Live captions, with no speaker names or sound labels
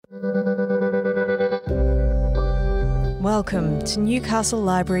Welcome to Newcastle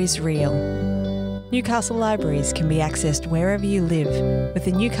Libraries Reel. Newcastle Libraries can be accessed wherever you live with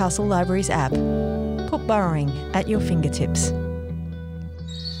the Newcastle Libraries app. Put borrowing at your fingertips.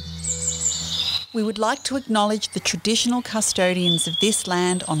 We would like to acknowledge the traditional custodians of this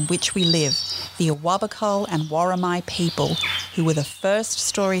land on which we live, the Awabakal and Worimi people, who were the first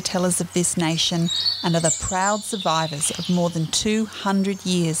storytellers of this nation and are the proud survivors of more than 200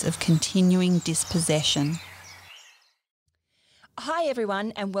 years of continuing dispossession. Hi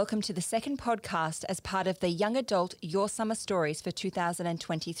everyone, and welcome to the second podcast as part of the Young Adult Your Summer Stories for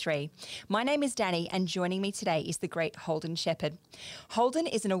 2023. My name is Danny, and joining me today is the great Holden Shepherd. Holden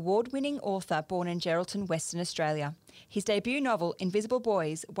is an award-winning author born in Geraldton, Western Australia. His debut novel, Invisible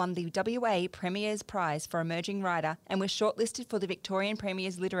Boys, won the WA Premier's Prize for Emerging Writer and was shortlisted for the Victorian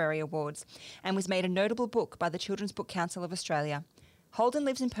Premier's Literary Awards and was made a notable book by the Children's Book Council of Australia. Holden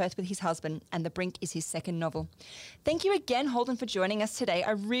lives in Perth with his husband, and The Brink is his second novel. Thank you again, Holden, for joining us today.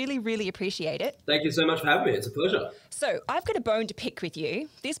 I really appreciate it. Thank you so much for having me. It's a pleasure. So, I've got a bone to pick with you.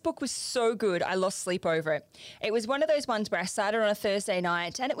 This book was so good, I lost sleep over it. It was one of those ones where I started on a Thursday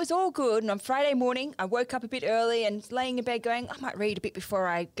night, and it was all good, and on Friday morning, I woke up a bit early and laying in bed going, I might read a bit before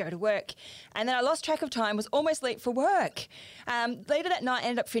I go to work. And then I lost track of time, was almost late for work. Later that night, I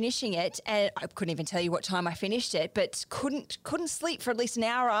ended up finishing it, and I couldn't even tell you what time I finished it, but couldn't sleep for at least an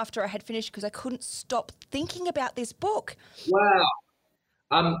hour after I had finished because I couldn't stop thinking about this book.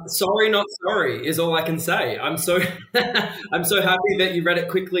 Wow. Sorry, not sorry is all I can say. I'm so I'm so happy that you read it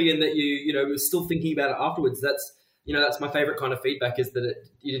quickly and that you were still thinking about it afterwards. That's my favorite kind of feedback, is that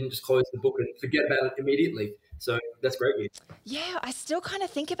you didn't just close the book and forget about it immediately. So that's great news. Yeah, I still kind of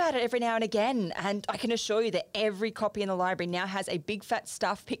think about it every now and again, and I can assure you that every copy in the library now has a big fat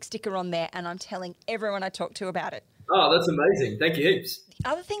stuff pick sticker on there, and I'm telling everyone I talk to about it. Oh, that's amazing. Thank you heaps. The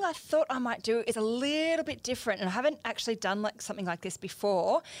other thing I thought I might do is a little bit different, and I haven't actually done something like this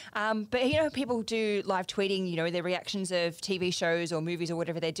before, but people do live tweeting, their reactions of TV shows or movies or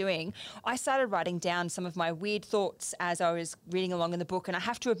whatever they're doing. I started writing down some of my weird thoughts as I was reading along in the book, and I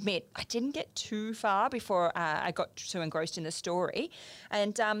have to admit, I didn't get too far before I got so engrossed in the story,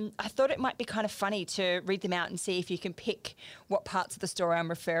 and I thought it might be kind of funny to read them out and see if you can pick what parts of the story I'm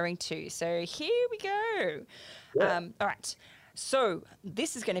referring to. So here we go. Yeah. All right. So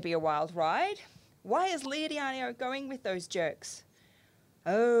this is going to be a wild ride. Why is Leonardo going with those jerks?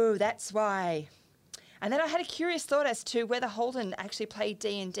 Oh, that's why. And then I had a curious thought as to whether Holden actually played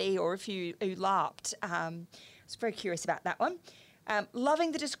D&D or if you LARPed. I was very curious about that one.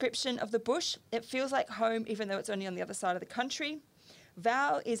 Loving the description of the bush. It feels like home even though it's only on the other side of the country.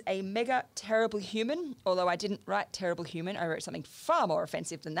 Val is a mega terrible human, although I didn't write terrible human. I wrote something far more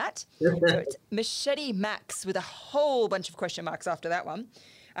offensive than that. So it's Machete Max with a whole bunch of question marks after that one.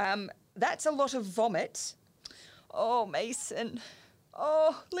 That's a lot of vomit. Oh, Mason.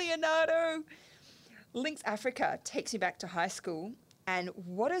 Oh, Leonardo. Lynx Africa takes me back to high school. And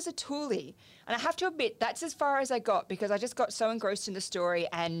what is a toolie? And I have to admit, that's as far as I got because I just got so engrossed in the story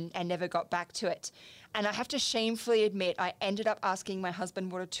and never got back to it. And I have to shamefully admit, I ended up asking my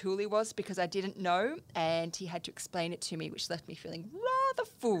husband what a toolie was because I didn't know, and he had to explain it to me, which left me feeling rather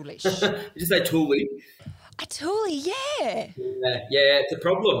foolish. Did you say toolie? A toolie, yeah. Yeah, it's a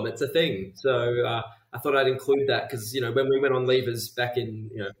problem. It's a thing. So I thought I'd include that because, when we went on levers back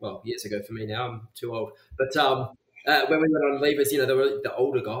in, years ago for me now, I'm too old. But when we went on levers, there were the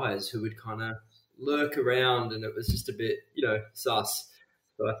older guys who would kind of lurk around, and it was just a bit, sus.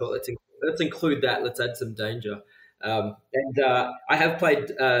 So I thought let's include that. Let's add some danger. And I have played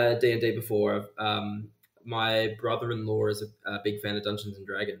D&D before. My brother-in-law is a big fan of Dungeons and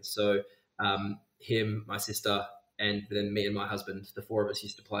Dragons. So him, my sister, and then me and my husband, the four of us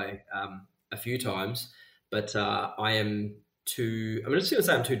used to play a few times. But I'm just going to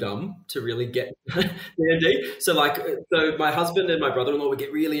say I'm too dumb to really get D&D. So my husband and my brother-in-law would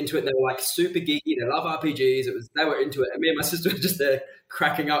get really into it. They were super geeky. They love RPGs. They were into it. And me and my sister were just there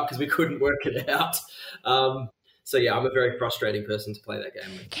cracking up because we couldn't work it out. So yeah, I'm a very frustrating person to play that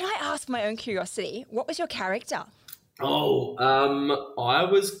game with. Can I ask my own curiosity? What was your character? I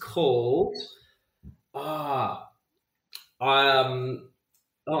was called, I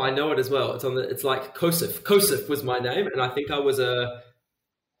know it as well. It's like Kosif. Kosif was my name, and I think I was a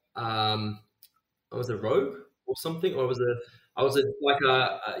rogue or something, or I was a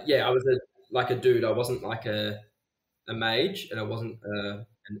dude. I wasn't like a mage, and I wasn't an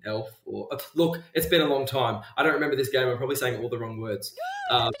elf or look. It's been a long time. I don't remember this game. I'm probably saying all the wrong words.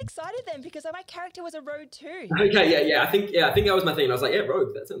 I'm excited then because my character was a rogue too. Okay, yeah. I think that was my thing. I was like, yeah,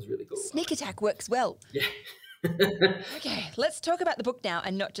 rogue. That sounds really cool. Sneak attack works well. Yeah. Okay, let's talk about the book now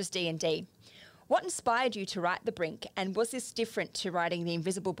and not just D&D. What inspired you to write The Brink, and was this different to writing The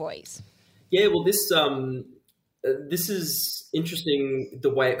Invisible Boys? Yeah, well, this is interesting the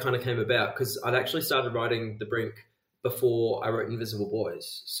way it kind of came about, because I'd actually started writing The Brink before I wrote Invisible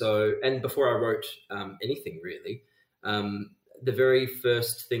Boys. So, and before I wrote anything really. The very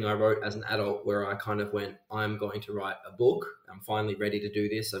first thing I wrote as an adult, where I kind of went, I'm going to write a book. I'm finally ready to do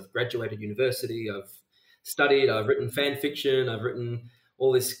this. I've graduated university. I've studied. I've written fan fiction. I've written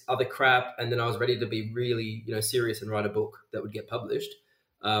all this other crap. And then I was ready to be really, serious and write a book that would get published.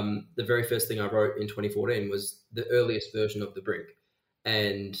 The very first thing I wrote in 2014 was the earliest version of The Brink.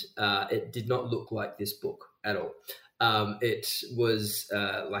 And it did not look like this book at all. It was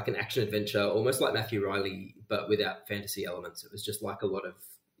like an action adventure, almost like Matthew Riley, but without fantasy elements. It was just like a lot of,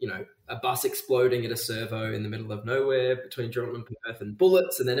 a bus exploding at a servo in the middle of nowhere between Geelong and Perth, and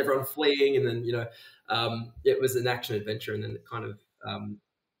bullets, and then everyone fleeing. And then, it was an action adventure. And then it kind of,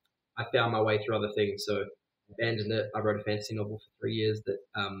 I found my way through other things. So I abandoned it. I wrote a fantasy novel for 3 years that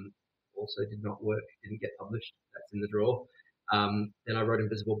also did not work, didn't get published. That's in the drawer. Then I wrote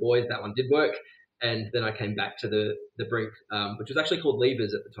Invisible Boys. That one did work. And then I came back to the Brink, which was actually called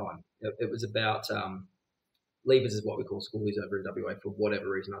Levers at the time. It was about Levers is what we call schoolies over in WA for whatever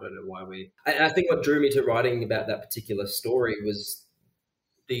reason. I don't know why I think what drew me to writing about that particular story was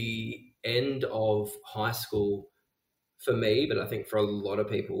the end of high school for me, but I think for a lot of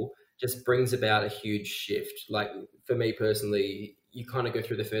people, just brings about a huge shift. Like for me personally, you kind of go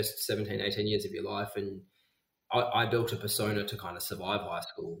through the first 17, 18 years of your life, and I built a persona to kind of survive high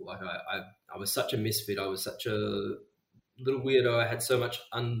school. Like I was such a misfit. I was such a little weirdo. I had so much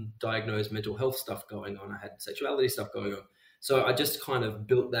undiagnosed mental health stuff going on. I had sexuality stuff going on. So I just kind of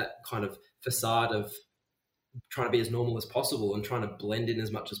built that kind of facade of trying to be as normal as possible and trying to blend in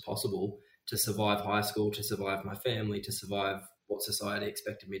as much as possible to survive high school, to survive my family, to survive what society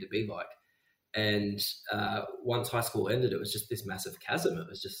expected me to be like. And once high school ended, it was just this massive chasm. It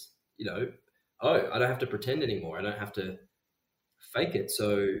was just, oh, I don't have to pretend anymore. I don't have to fake it.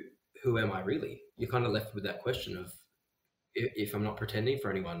 So who am I really? You're kind of left with that question of, if I'm not pretending for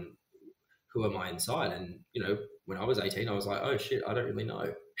anyone, who am I inside? And, when I was 18, I was like, oh shit, I don't really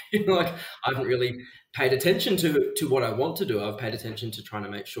know. Like I haven't really paid attention to what I want to do. I've paid attention to trying to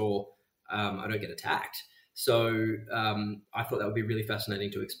make sure I don't get attacked. So I thought that would be really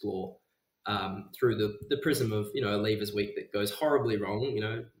fascinating to explore through the prism of, a Leavers week that goes horribly wrong.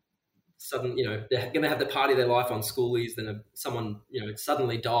 They're going to have the party of their life on schoolies. Then someone,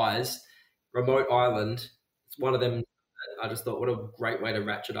 suddenly dies, remote island. It's one of them. I just thought, what a great way to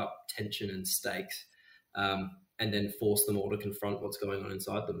ratchet up tension and stakes, and then force them all to confront what's going on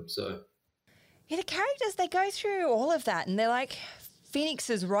inside them. So, yeah, the characters, they go through all of that, and they're like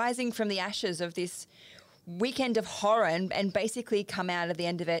phoenixes rising from the ashes of this weekend of horror, and basically come out at the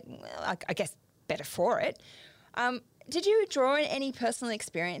end of it, I guess, better for it. Did you draw on any personal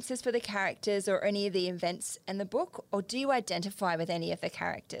experiences for the characters or any of the events in the book, or do you identify with any of the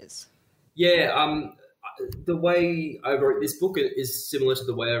characters? Yeah, the way I wrote this book is similar to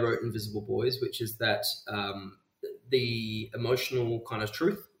the way I wrote Invisible Boys, which is that the emotional kind of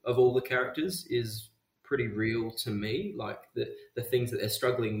truth of all the characters is pretty real to me. Like the things that they're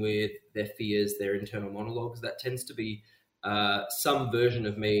struggling with, their fears, their internal monologues, that tends to be some version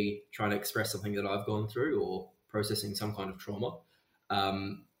of me trying to express something that I've gone through or processing some kind of trauma.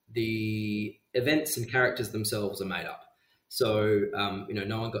 The events and characters themselves are made up. So,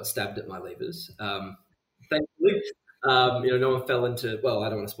 no one got stabbed at my levers. Thankfully, no one fell into, well, I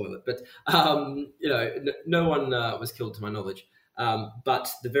don't want to spoil it, but, no one was killed to my knowledge.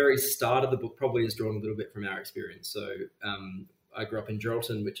 But the very start of the book probably is drawn a little bit from our experience. So I grew up in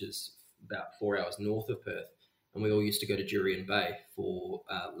Geraldton, which is about 4 hours north of Perth, and we all used to go to Jurien Bay for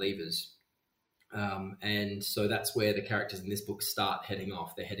levers. And so that's where the characters in this book start heading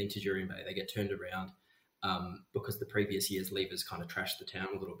off. They're heading to Jurien Bay. They get turned around because the previous year's levers kind of trashed the town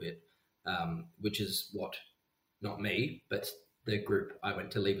a little bit, which is what, not me, but the group I went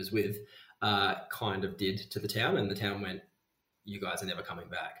to levers with kind of did to the town, and the town went, you guys are never coming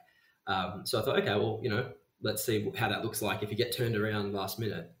back. So I thought, okay, well, let's see how that looks like if you get turned around last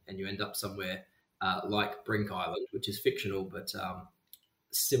minute and you end up somewhere like Brink Island, which is fictional, but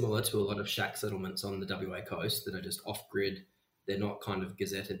similar to a lot of shack settlements on the WA coast that are just off-grid. They're not kind of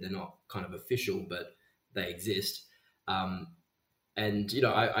gazetted. They're not kind of official, but they exist. And,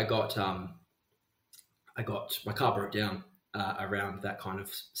 I got my car broke down around that kind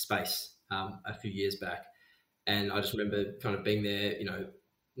of space a few years back. And I just remember kind of being there,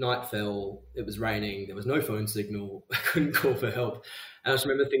 night fell, it was raining, there was no phone signal, I couldn't call for help. And I just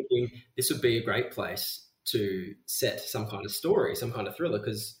remember thinking this would be a great place to set some kind of story, some kind of thriller,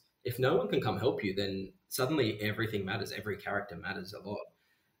 because, if no one can come help you, then suddenly everything matters. Every character matters a lot.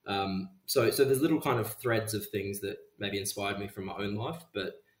 So there's little kind of threads of things that maybe inspired me from my own life,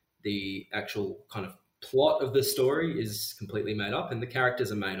 but the actual kind of plot of the story is completely made up, and the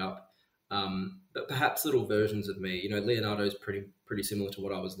characters are made up. But perhaps little versions of me. Leonardo's pretty similar to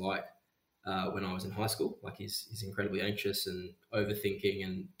what I was like when I was in high school. Like he's incredibly anxious and overthinking,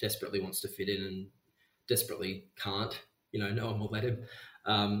 and desperately wants to fit in, and desperately can't. No one will let him.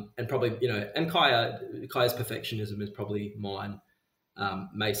 And probably, and Kaya's perfectionism is probably mine.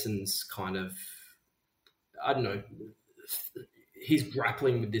 Mason's kind of, I don't know, he's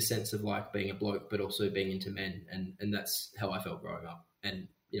grappling with this sense of like being a bloke, but also being into men. And that's how I felt growing up. And,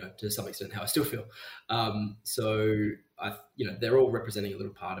 to some extent how I still feel. So they're all representing a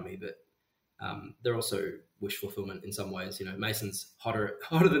little part of me, but they're also wish fulfillment in some ways. Mason's hotter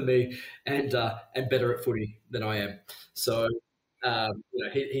than me and better at footy than I am. So,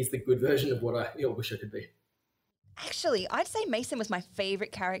 he's the good version of what I wish I could be. Actually, I'd say Mason was my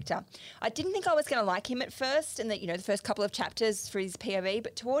favourite character. I didn't think I was going to like him at first in the first couple of chapters for his POV,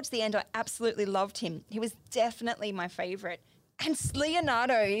 but towards the end I absolutely loved him. He was definitely my favourite. And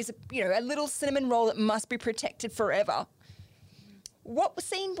Leonardo is, a little cinnamon roll that must be protected forever. What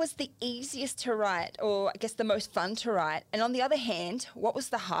scene was the easiest to write, or I guess the most fun to write? And on the other hand, what was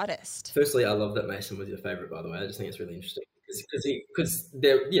the hardest? Firstly, I love that Mason was your favourite, by the way. I just think it's really interesting. Because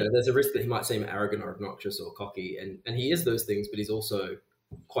there's a risk that he might seem arrogant or obnoxious or cocky, and he is those things, but he's also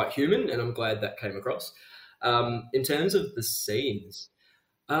quite human, and I'm glad that came across. In terms of the scenes,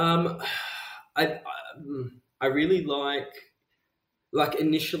 I really like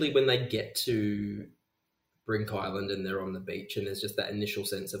initially when they get to Brink Island and they're on the beach, and there's just that initial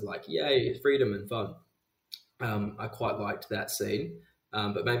sense of like, yay, freedom and fun. I quite liked that scene.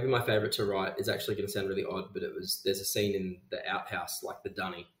 But maybe my favourite to write is actually going to sound really odd, but there's a scene in the outhouse, like the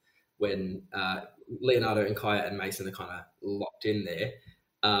dunny, when Leonardo and Kaya and Mason are kind of locked in there,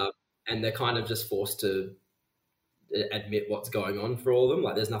 and they're kind of just forced to admit what's going on for all of them.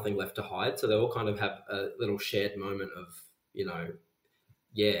 Like there's nothing left to hide. So they all kind of have a little shared moment of,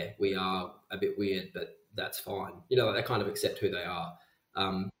 yeah, we are a bit weird, but that's fine. Like they kind of accept who they are.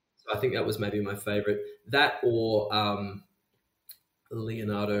 So I think that was maybe my favourite. That or...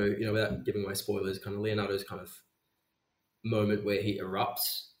 Leonardo, without giving away spoilers, kind of Leonardo's kind of moment where he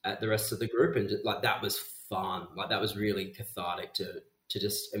erupts at the rest of the group, and just, like that was fun. Like that was really cathartic to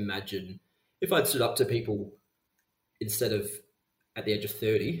just imagine if I'd stood up to people instead of at the age of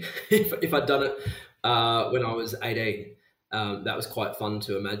 30, if I'd done it when I was 18. That was quite fun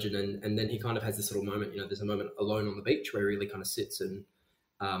to imagine, and then he kind of has this little moment. There's a moment alone on the beach where he really kind of sits and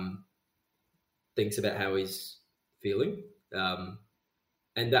thinks about how he's feeling.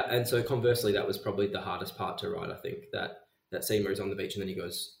 And so conversely, that was probably the hardest part to write. I think that scene where he's on the beach and then he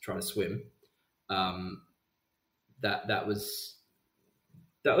goes try to swim. That was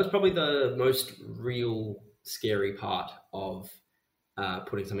probably the most real scary part of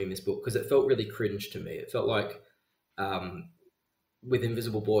putting something in this book, because it felt really cringe to me. It felt like with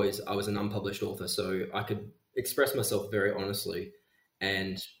Invisible Boys, I was an unpublished author, so I could express myself very honestly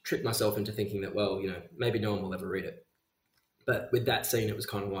and trick myself into thinking that, well, maybe no one will ever read it. But with that scene, it was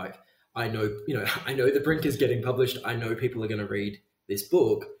kind of like, I know the Brink is getting published. I know people are going to read this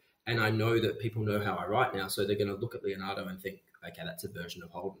book, and I know that people know how I write now. So they're going to look at Leonardo and think, okay, that's a version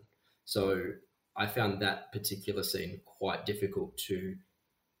of Holden. So I found that particular scene quite difficult to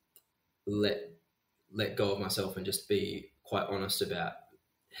let go of myself and just be quite honest about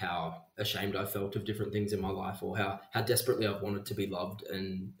how ashamed I felt of different things in my life, or how desperately I've wanted to be loved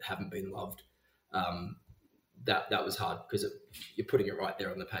and haven't been loved. That was hard because you're putting it right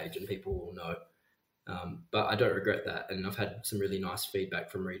there on the page and people will know. But I don't regret that. And I've had some really nice feedback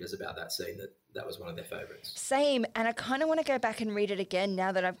from readers about that scene, that was one of their favourites. Same. And I kind of want to go back and read it again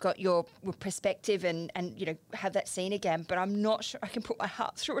now that I've got your perspective and have that scene again, but I'm not sure I can put my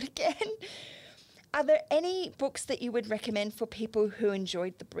heart through it again. Are there any books that you would recommend for people who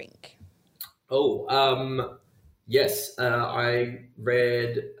enjoyed The Brink? Yes. I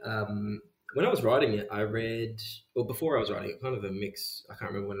read... when I was writing it, before I was writing it, kind of a mix. I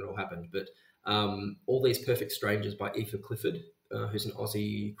can't remember when it all happened, but All These Perfect Strangers by Aoife Clifford, who's an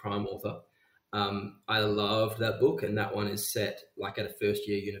Aussie crime author. I loved that book, and that one is set like at a first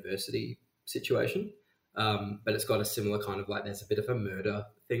year university situation. But it's got a similar kind of like, there's a bit of a murder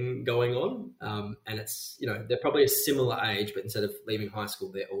thing going on. And it's, they're probably a similar age, but instead of leaving high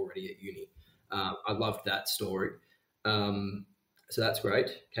school, they're already at uni. I loved that story. So that's great.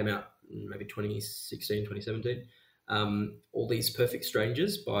 Came out maybe 2016, 2017. All These Perfect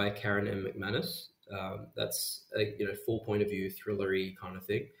Strangers by Karen M. McManus. That's a full point of view thrillery kind of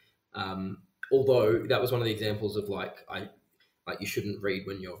thing. Although that was one of the examples of like you shouldn't read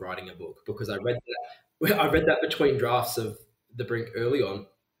when you're writing a book, because I read that between drafts of The Brink early on,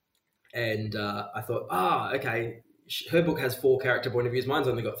 and I thought, okay, her book has 4 character point of views. Mine's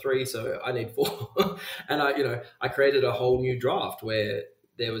only got 3, so I need 4. And I created a whole new draft where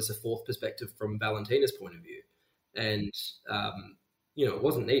there was a 4th perspective from Valentina's point of view, and it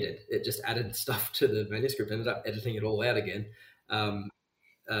wasn't needed. It just added stuff to the manuscript. Ended up editing it all out again. But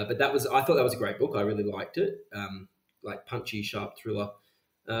I thought that was a great book. I really liked it. Like punchy, sharp thriller.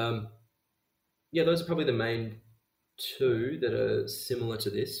 Those are probably the main 2 that are similar to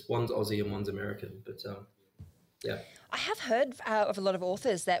this. One's Aussie and one's American, but yeah. I have heard of a lot of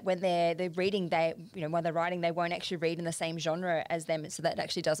authors that when they're reading, when they're writing, they won't actually read in the same genre as them, so that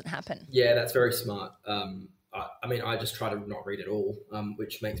actually doesn't happen. Yeah, that's very smart. I just try to not read at all,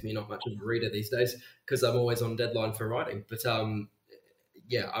 which makes me not much of a reader these days because I'm always on deadline for writing. But I'm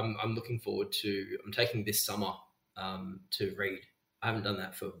looking forward to. I'm taking this summer to read. I haven't done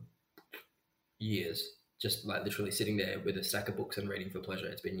that for years. Just like literally sitting there with a stack of books and reading for pleasure.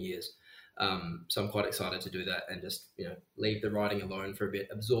 It's been years. So I'm quite excited to do that and just leave the writing alone for a bit,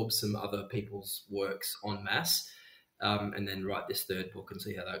 absorb some other people's works en masse, and then write this 3rd book and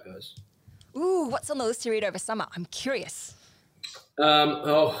see how that goes. Ooh, what's on the list to read over summer? I'm curious.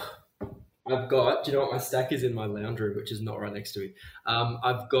 I've got, do you know what, my stack is in my lounge room, which is not right next to me.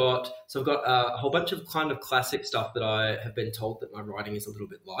 I've got a whole bunch of kind of classic stuff that I have been told that my writing is a little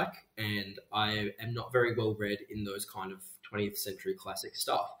bit like, and I am not very well read in those kind of 20th century classic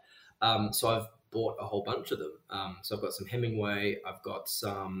stuff. So I've bought a whole bunch of them. So I've got some Hemingway, I've got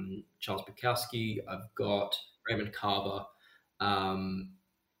some Charles Bukowski, I've got Raymond Carver,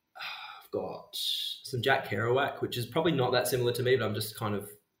 I've got some Jack Kerouac, which is probably not that similar to me, but I'm just kind of,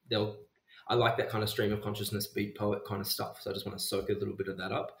 I like that kind of stream of consciousness, beat poet kind of stuff. So I just want to soak a little bit of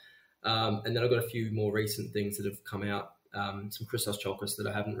that up. And then I've got a few more recent things that have come out. Some Christos Tsiolkas that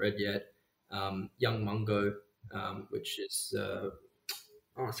I haven't read yet. Young Mungo, which is,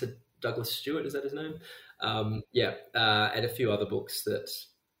 I said Douglas Stewart, is that his name? And a few other books that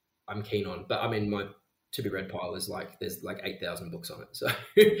I'm keen on. But I mean, my to be read pile is there's 8,000 books on it. So,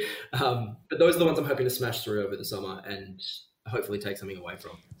 but those are the ones I'm hoping to smash through over the summer and hopefully take something away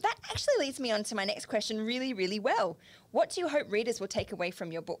from. That actually leads me on to my next question really, really well. What do you hope readers will take away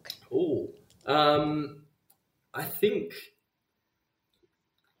from your book? I think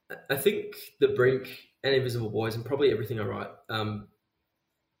The Brink and Invisible Boys and probably everything I write.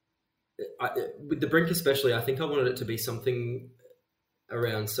 With The Brink especially, I think I wanted it to be something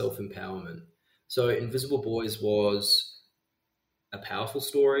around self-empowerment. So Invisible Boys was a powerful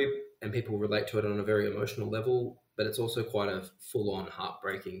story and people relate to it on a very emotional level, but it's also quite a full-on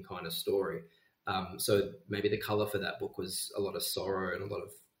heartbreaking kind of story. So maybe the colour for that book was a lot of sorrow and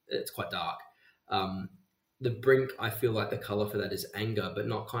it's quite dark. The Brink, I feel like the colour for that is anger, but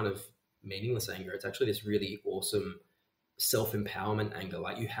not kind of meaningless anger. It's actually this really awesome self-empowerment anger.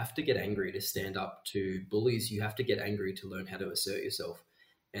 Like you have to get angry to stand up to bullies. You have to get angry to learn how to assert yourself.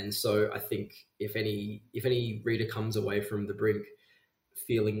 And so I think if any reader comes away from The Brink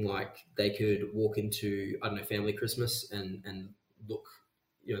feeling like they could walk into, I don't know, family Christmas and look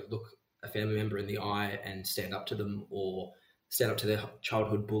a family member in the eye and stand up to them, or stand up to their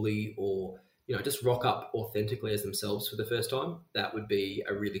childhood bully, or just rock up authentically as themselves for the first time, that would be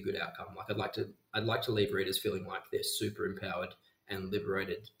a really good outcome. Like I'd like to leave readers feeling like they're super empowered and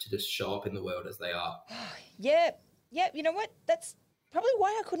liberated to just show up in the world as they are. Yeah. You know what? That's probably why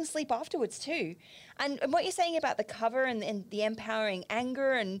I couldn't sleep afterwards too. And what you're saying about the cover and the empowering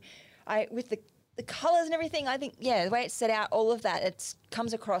anger and with the colours and everything, I think, the way it's set out, all of that, it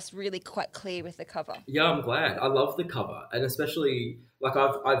comes across really quite clear with the cover. Yeah, I'm glad. I love the cover. And especially, like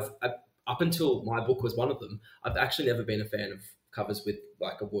I've up until my book was one of them, I've actually never been a fan of covers with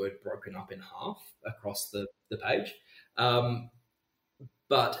like a word broken up in half across the page.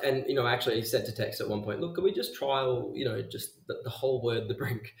 But I actually said to Tex at one point, look, can we just trial, just the whole word, The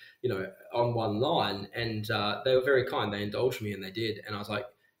Brink, on one line? And they were very kind. They indulged me and they did. And I was like,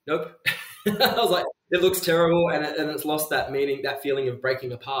 nope. I was like, it looks terrible. And it's lost that meaning, that feeling of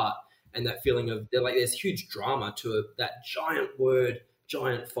breaking apart, and that feeling of there's huge drama to that giant word,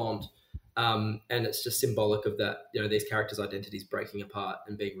 giant font. And it's just symbolic of that, these characters' identities breaking apart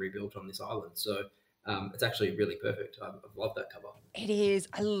and being rebuilt on this island. So it's actually really perfect. I've loved that cover. It is.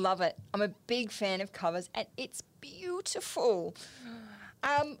 I love it. I'm a big fan of covers and it's beautiful.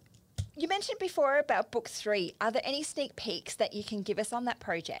 You mentioned before about book 3. Are there any sneak peeks that you can give us on that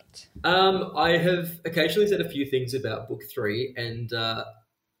project? I have occasionally said a few things about book 3, and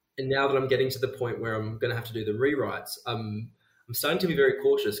now that I'm getting to the point where I'm going to have to do the rewrites, I'm starting to be very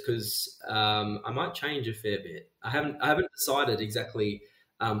cautious because I might change a fair bit. I haven't decided exactly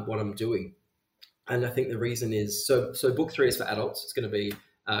what I'm doing, and I think the reason is so book 3 is for adults. It's going to be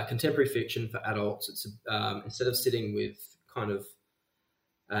contemporary fiction for adults. It's instead of sitting with kind of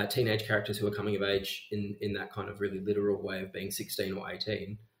teenage characters who are coming of age in that kind of really literal way of being 16 or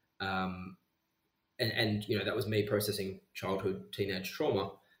 18. And you know, that was me processing childhood, teenage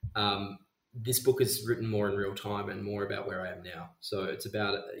trauma. This book is written more in real time and more about where I am now. So it's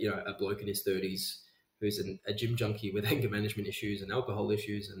about, you know, a bloke in his 30s who's a gym junkie with anger management issues and alcohol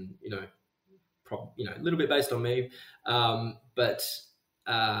issues, and a little bit based on me, but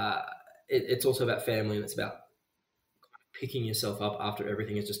it's also about family, and it's about picking yourself up after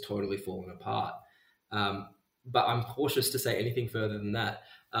everything has just totally fallen apart. But I'm cautious to say anything further than that,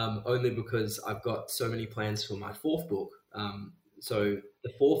 only because I've got so many plans for my 4th book. So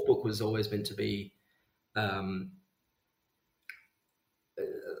the 4th book was always meant to be, I'm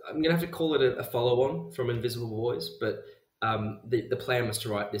going to have to call it a follow-on from Invisible Boys, but the plan was to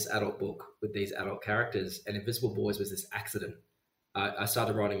write this adult book with these adult characters, and Invisible Boys was this accident. I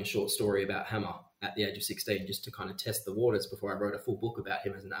started writing a short story about Hammer at the age of 16 just to kind of test the waters before I wrote a full book about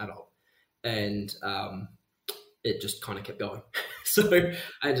him as an adult. And it just kind of kept going. So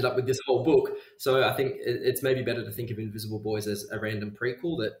I ended up with this whole book. So I think it's maybe better to think of Invisible Boys as a random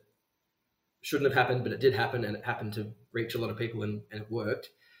prequel that shouldn't have happened, but it did happen, and it happened to reach a lot of people, and it worked.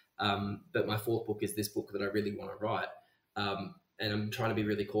 But my 4th book is this book that I really want to write. And I'm trying to be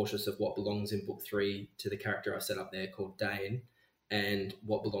really cautious of what belongs in book 3 to the character I set up there called Dane, and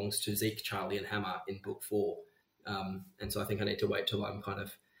what belongs to Zeke, Charlie, and Hammer in book 4. And so I think I need to wait till I'm kind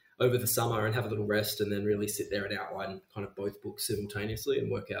of over the summer and have a little rest, and then really sit there and outline kind of both books simultaneously and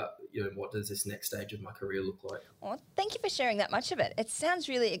work out, you know, what does this next stage of my career look like. Well, thank you for sharing that much of it. It sounds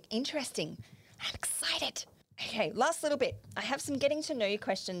really interesting. I'm excited. Okay, last little bit. I have some getting to know you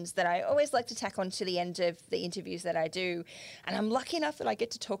questions that I always like to tack on to the end of the interviews that I do. And I'm lucky enough that I get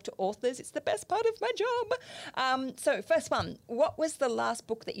to talk to authors. It's the best part of my job. So first one, what was the last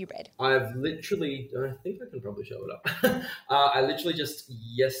book that you read? I've literally, I think I can probably show it up. I literally just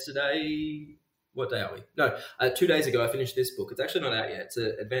yesterday, what day are we? No, 2 days ago, I finished this book. It's actually not out yet. It's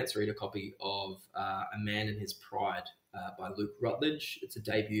an advanced reader copy of A Man and His Pride by Luke Rutledge. It's a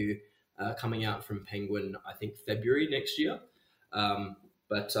debut coming out from Penguin, I think February next year.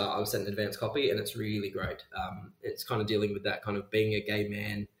 But I was sent an advance copy, and it's really great. It's kind of dealing with that kind of being a gay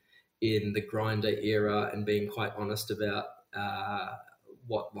man in the Grindr era and being quite honest about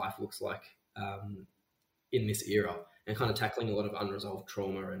what life looks like in this era, and kind of tackling a lot of unresolved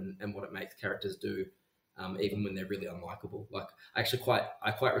trauma and what it makes characters do, even when they're really unlikable. Like I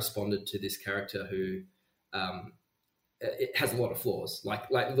quite responded to this character who it has a lot of flaws.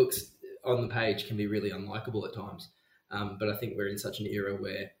 Like looks on the page can be really unlikable at times. But I think we're in such an era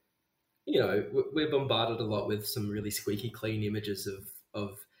where, you know, we're bombarded a lot with some really squeaky clean images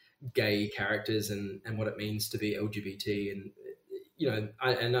of gay characters and what it means to be LGBT. And, you know,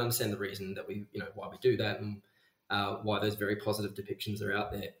 I understand the reason that we, you know, why we do that, and why those very positive depictions are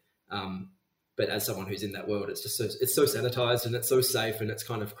out there. But as someone who's in that world, it's just it's so sanitized, and it's so safe, and it's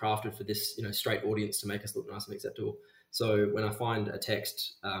kind of crafted for this, you know, straight audience to make us look nice and acceptable. So when I find a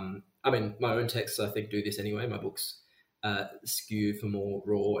text, I mean, my own texts, I think, do this anyway. My books skew for more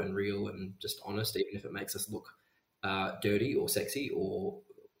raw and real and just honest, even if it makes us look dirty or sexy or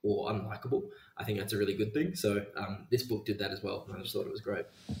unlikable. I think that's a really good thing. So this book did that as well, and I just thought it was great.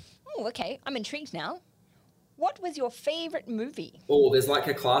 Oh, okay. I'm intrigued now. What was your favourite movie? Oh, there's like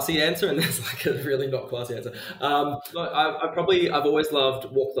a classy answer, and there's like a really not classy answer. I've always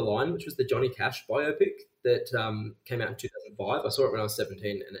loved Walk the Line, which was the Johnny Cash biopic that came out in 2005. I saw it when I was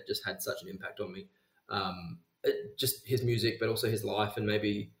 17, and it just had such an impact on me. Just his music, but also his life, and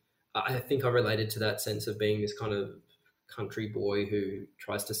maybe I think I related to that sense of being this kind of country boy who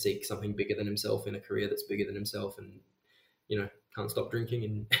tries to seek something bigger than himself in a career that's bigger than himself, and, you know, can't stop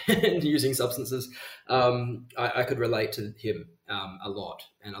drinking and using substances. I could relate to him a lot,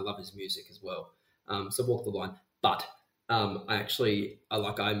 and I love his music as well. So Walk the Line. But I'm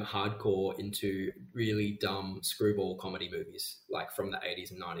hardcore into really dumb screwball comedy movies, like from the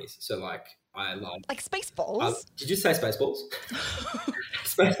 80s and 90s. So like I love... Like Spaceballs? Did you say Spaceballs?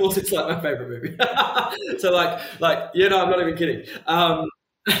 Spaceballs is like my favourite movie. So like, yeah, no, I'm not even kidding.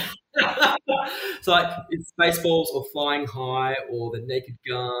 So like it's Spaceballs or Flying High or The Naked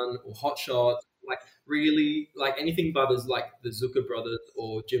Gun or Hot Shots, like really like anything by like the Zucker brothers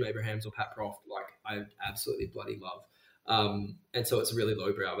or Jim Abrahams or Pat Proft, like I absolutely bloody love. And so it's really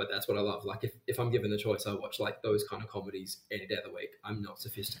lowbrow, but that's what I love. Like if I'm given the choice, I watch like those kind of comedies any day of the week. I'm not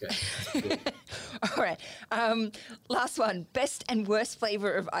sophisticated. All right. Last one. Best and worst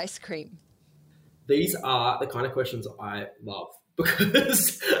flavour of ice cream. These are the kind of questions I love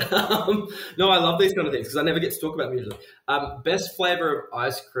because, no, I love these kind of things because I never get to talk about them usually. Best flavour of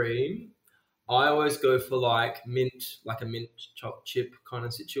ice cream, I always go for like mint, like a mint choc chip kind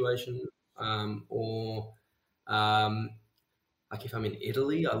of situation, or like if I'm in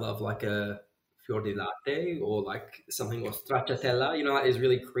Italy, I love like a fior di latte or like something or stracciatella, you know, like these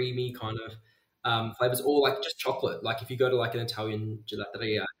really creamy kind of flavors, or like just chocolate. Like if you go to like an Italian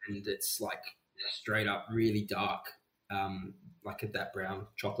gelateria and it's like straight up really dark, like that brown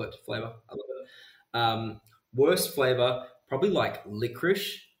chocolate flavor. I love it. Worst flavor, probably like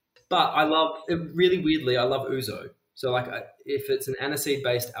licorice, but I love it really weirdly. I love ouzo. So like if it's an aniseed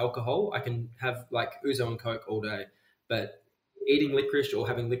based alcohol, I can have like ouzo and Coke all day, but eating licorice or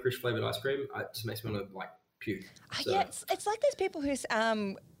having licorice flavored ice cream, it just makes me want to like puke. So. Yeah, it's like those people who's,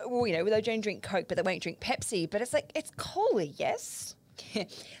 well, you know, they don't drink Coke, but they won't drink Pepsi, but it's like, it's cola, yes?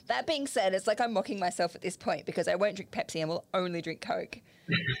 That being said, it's like I'm mocking myself at this point because I won't drink Pepsi and will only drink Coke.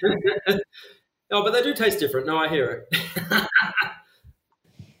 No, but they do taste different. No, I hear it.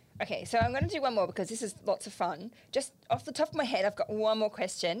 Okay, so I'm going to do one more because this is lots of fun. Just off the top of my head, I've got one more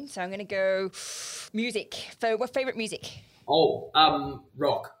question. So I'm going to go music. So what favourite music? Oh,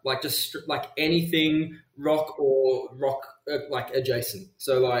 rock. Like just like anything rock or rock like adjacent.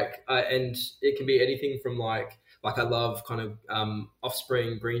 So like, and it can be anything from like I love kind of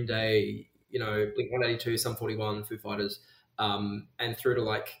Offspring, Green Day, you know, Blink-182, Sum 41, Foo Fighters, and through to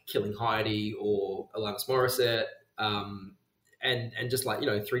like Killing Heidi or Alanis Morissette, and just like, you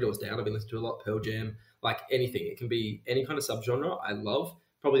know, Three Doors Down, I've been listening to a lot, Pearl Jam, like anything. It can be any kind of subgenre I love.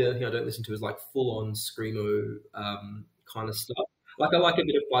 Probably the only thing I don't listen to is like full-on screamo kind of stuff. Like I like a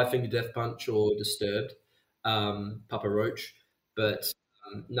bit of Five Finger Death Punch or Disturbed, Papa Roach, but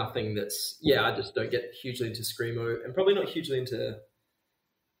nothing that's, I just don't get hugely into screamo and probably not hugely into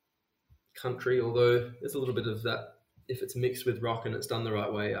country, although there's a little bit of that. If it's mixed with rock and it's done the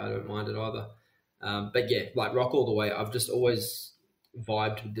right way, I don't mind it either. But yeah, like rock all the way. I've just always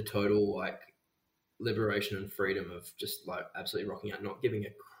vibed with the total like liberation and freedom of just like absolutely rocking out, not giving a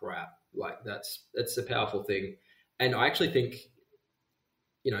crap. Like it's a powerful thing. And I actually think,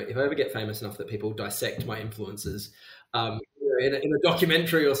 you know, if I ever get famous enough that people dissect my influences, in a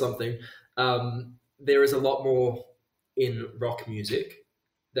documentary or something, there is a lot more in rock music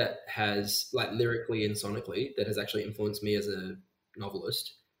that has like lyrically and sonically that has actually influenced me as a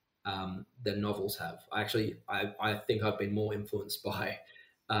novelist than novels have. I think I've been more influenced by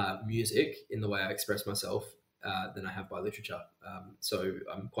music in the way I express myself than I have by literature. So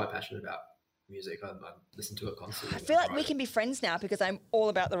I'm quite passionate about music. I listen to it constantly. I feel like we can be friends now because I'm all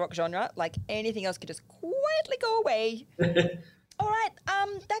about the rock genre. Like anything else could just quietly go away. All right,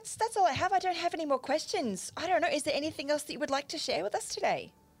 that's all I have. I don't have any more questions. I don't know. Is there anything else that you would like to share with us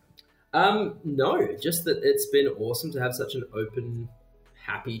today? No, just that it's been awesome to have such an open,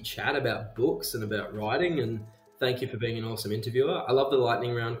 happy chat about books and about writing, and thank you for being an awesome interviewer. I love the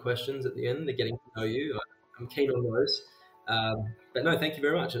lightning round questions at the end. They're getting to know you. I'm keen on those. But no, thank you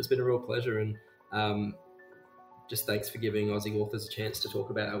very much. It's been a real pleasure, and just thanks for giving Aussie authors a chance to talk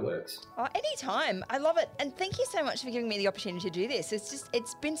about our works. Oh, anytime. I love it. And thank you so much for giving me the opportunity to do this.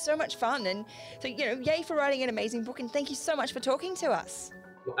 It's been so much fun. And so, you know, yay for writing an amazing book. And thank you so much for talking to us.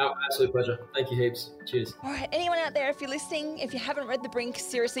 Our absolute pleasure. Thank you heaps. Cheers. All right, anyone out there, if you're listening, if you haven't read The Brink,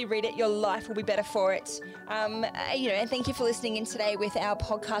 seriously read it. Your life will be better for it. You know, and thank you for listening in today with our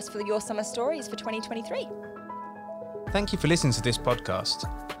podcast for Your Summer Stories for 2023. Thank you for listening to this podcast.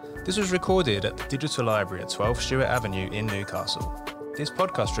 This was recorded at the Digital Library at 12 Stewart Avenue in Newcastle. This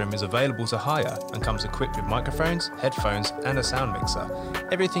podcast room is available to hire and comes equipped with microphones, headphones and a sound mixer.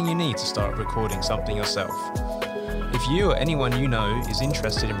 Everything you need to start recording something yourself. If you or anyone you know is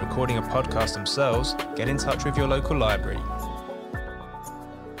interested in recording a podcast themselves, get in touch with your local library.